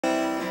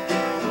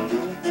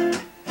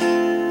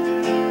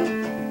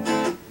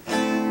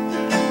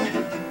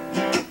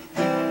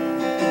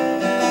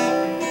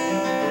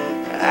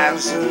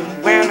As the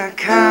winter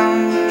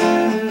comes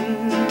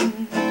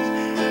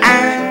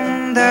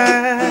and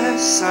the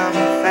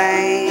summer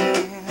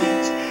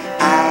fades,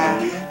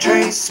 I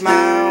trace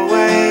my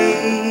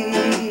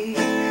way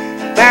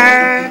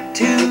back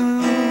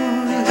to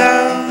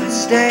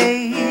those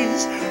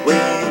days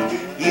with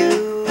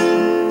you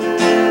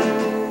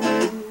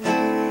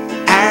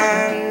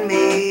and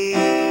me,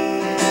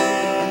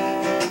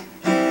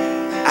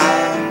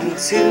 and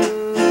to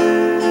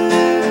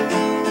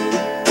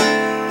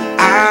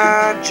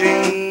our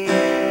dreams.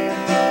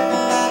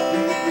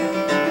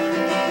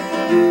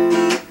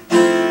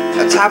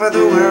 The top of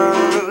the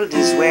world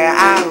is where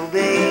I'll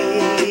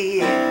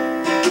be.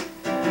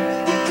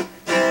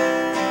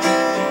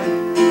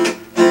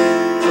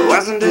 It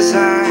wasn't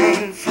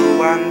designed for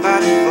one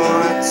but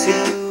for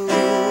two.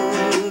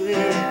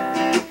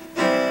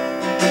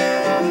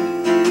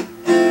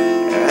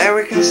 There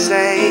we can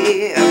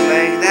stay and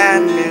make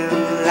that new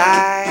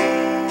life.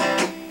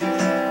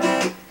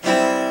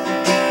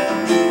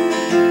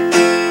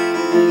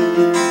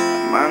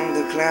 Among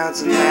the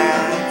clouds and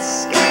that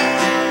sky.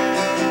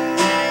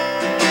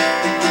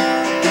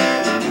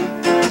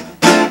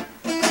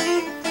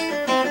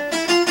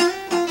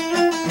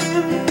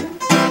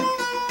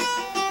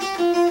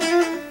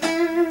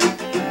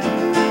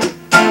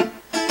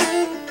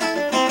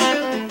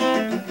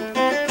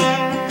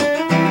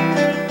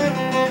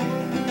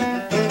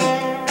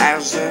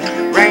 As the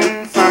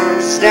rain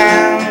falls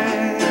down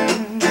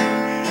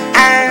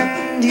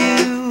and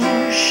you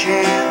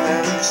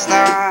share those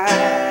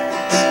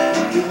thoughts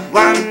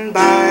one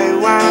by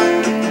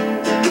one,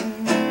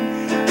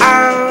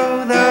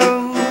 all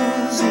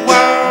those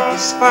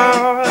walls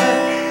fall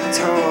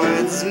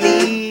towards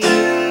me,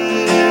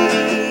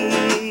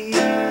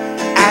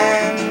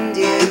 and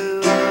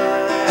you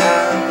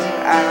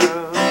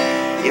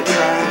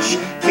crush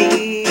me.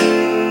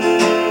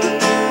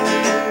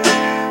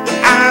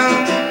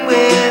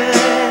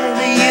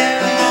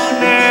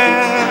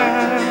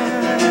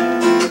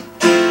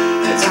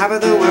 Top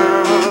of the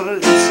world,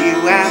 it's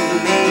you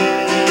and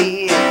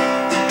me.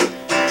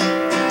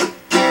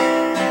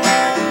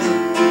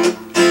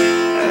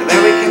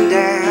 There we can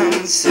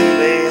dance and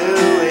be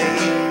away,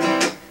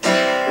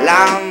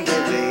 long to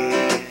be.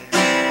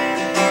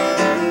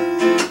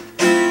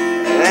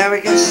 There we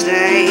can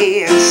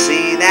stay and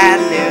see that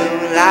new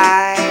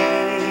light.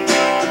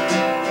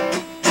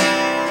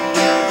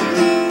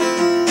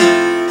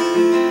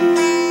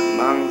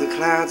 Among the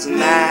clouds in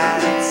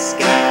that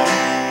sky.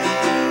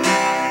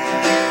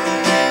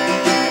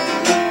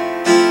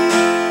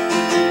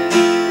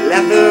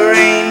 Let the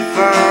rain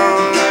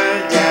fall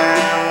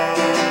down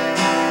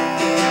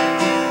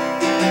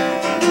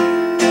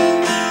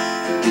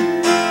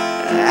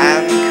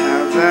and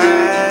cover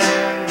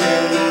me.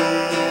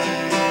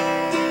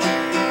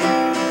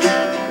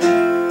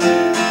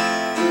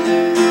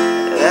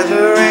 Let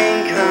the rain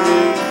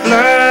come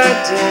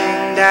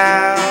flooding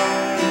down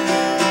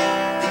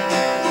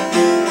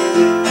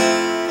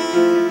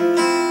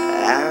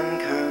and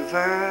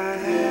cover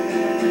me.